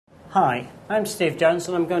Hi, I'm Steve Jones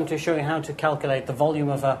and I'm going to show you how to calculate the volume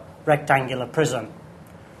of a rectangular prism.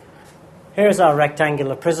 Here's our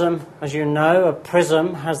rectangular prism. As you know, a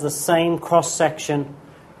prism has the same cross-section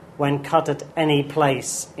when cut at any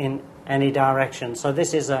place in any direction. So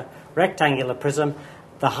this is a rectangular prism.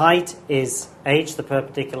 The height is h, the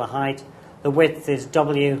perpendicular height. The width is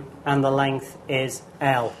w and the length is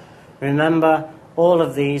l. Remember, all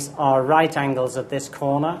of these are right angles at this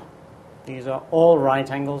corner. These are all right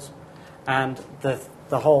angles. And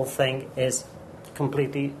the whole thing is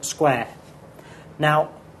completely square.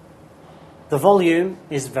 Now, the volume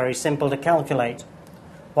is very simple to calculate.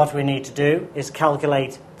 What we need to do is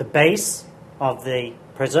calculate the base of the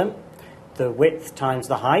prism, the width times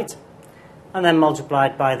the height, and then multiply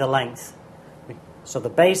it by the length. So the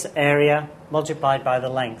base area multiplied by the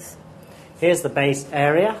length. Here's the base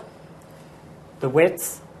area, the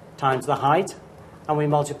width times the height, and we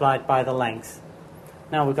multiply it by the length.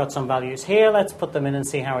 Now we've got some values here. Let's put them in and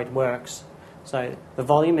see how it works. So the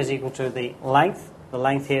volume is equal to the length. The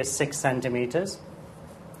length here is 6 centimeters.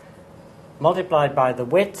 Multiplied by the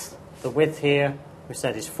width. The width here we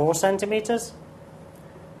said is 4 centimeters.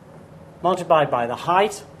 Multiplied by the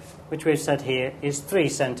height, which we've said here is 3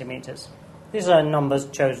 centimeters. These are numbers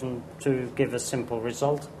chosen to give a simple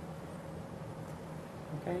result.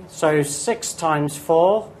 Okay, so 6 times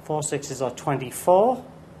 4, 4 sixes are 24.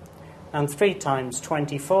 And 3 times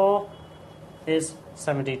 24 is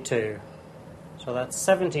 72. So that's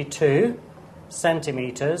 72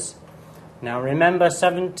 centimeters. Now remember,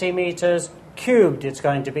 centimeters cubed it's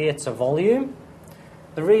going to be. It's a volume.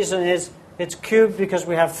 The reason is it's cubed because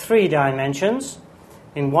we have 3 dimensions.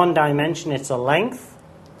 In 1 dimension it's a length.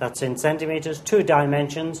 That's in centimeters. 2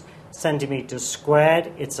 dimensions, centimeters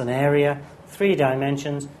squared. It's an area. 3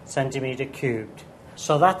 dimensions, centimeter cubed.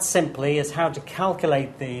 So that simply is how to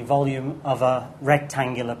calculate the volume of a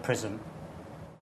rectangular prism.